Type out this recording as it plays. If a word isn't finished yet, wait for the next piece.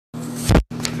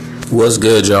What's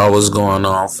good, y'all? What's going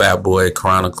on? Fat Boy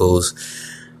Chronicles.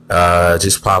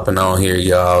 Just popping on here,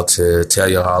 y'all, to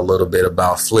tell y'all a little bit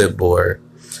about Flipboard.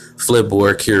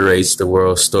 Flipboard curates the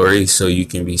world story so you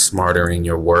can be smarter in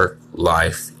your work,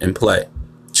 life, and play.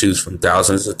 Choose from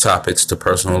thousands of topics to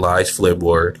personalize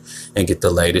Flipboard and get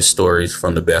the latest stories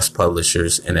from the best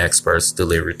publishers and experts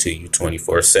delivered to you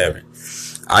 24/7.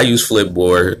 I use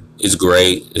Flipboard. It's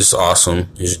great. It's awesome.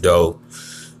 It's dope.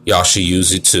 Y'all should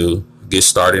use it too. Get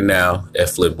started now at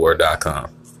flipboard.com.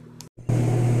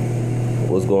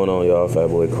 What's going on, y'all?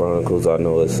 Fatboy Chronicles. I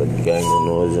know it's a gang of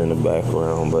noise in the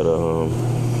background, but I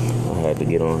had to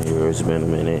get on here. It's been a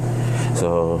minute.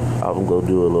 So I'm going to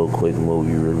do a little quick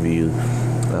movie review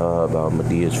about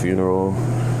Madea's funeral.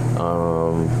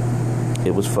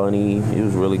 It was funny. It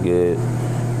was really good.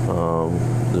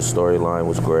 The storyline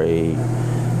was great.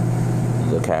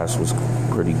 The cast was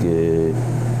pretty good.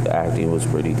 The acting was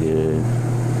pretty good.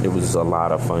 It was a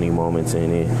lot of funny moments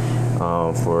in it.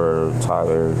 For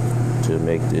Tyler to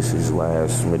make this his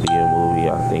last Madea movie,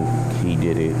 I think he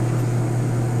did it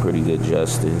pretty good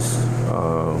justice.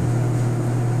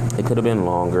 It could have been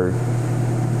longer.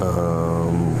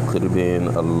 Could have been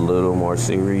a little more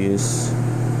serious.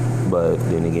 But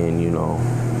then again,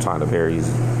 Tyler Perry's,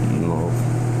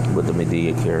 with the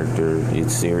Madea character,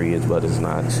 it's serious, but it's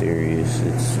not serious.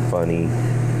 It's funny.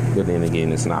 But then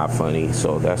again, it's not funny.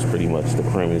 So that's pretty much the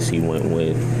premise he went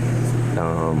with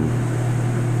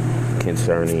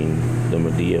concerning the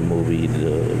Madea movie,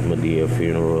 the Madea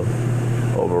funeral.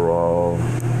 Overall,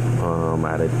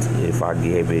 if I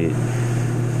gave it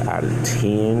out of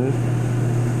 10,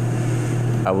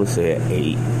 I would say an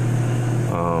 8.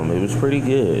 It was pretty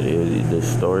good. The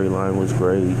storyline was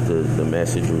great. The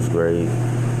message was great.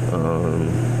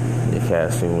 The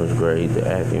casting was great. The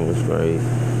acting was great.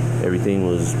 Everything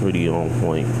was pretty on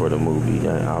point for the movie.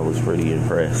 I was pretty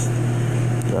impressed.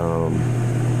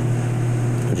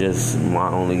 Just my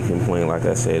only complaint, like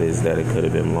I said, is that it could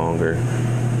have been longer.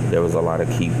 There was a lot of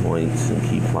key points and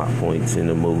key plot points in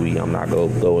the movie. I'm not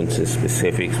going to go into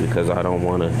specifics because I don't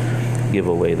want to give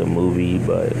away the movie,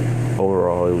 but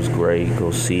overall it was great. Go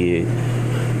see it.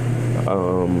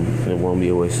 It won't be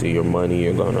a waste of your money.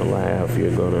 You're going to laugh.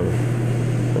 You're going to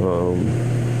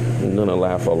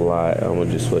laugh a lot. I'm going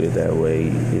to just put it that way.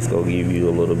 It's going to give you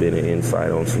a little bit of insight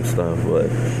on some stuff,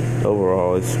 but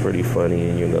overall it's pretty funny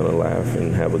and you're going to laugh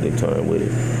and have a good time with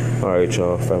it. All right,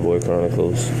 y'all. Fatboy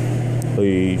Chronicles.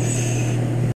 Peace.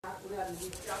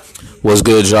 What's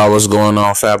good, y'all? What's going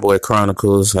on? Fatboy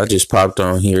Chronicles. I just popped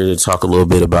on here to talk a little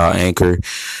bit about Anchor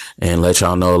and let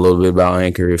y'all know a little bit about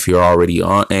Anchor. If you're already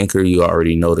on Anchor, you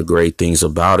already know the great things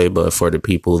about it. But for the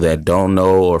people that don't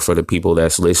know, or for the people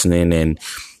that's listening and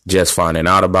just finding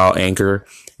out about Anchor,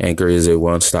 Anchor is a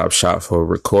one-stop shop for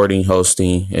recording,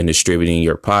 hosting, and distributing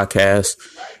your podcast.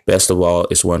 Best of all,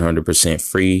 it's 100%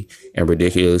 free and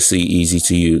ridiculously easy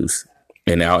to use.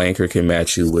 And now Anchor can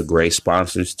match you with great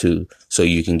sponsors too, so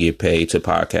you can get paid to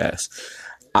podcast.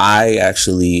 I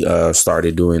actually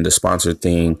started doing the sponsor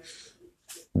thing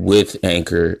with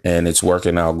Anchor, and it's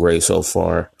working out great so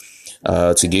far.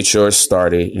 To get yours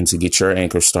started and to get your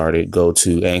Anchor started, go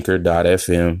to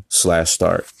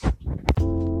anchor.fm/start.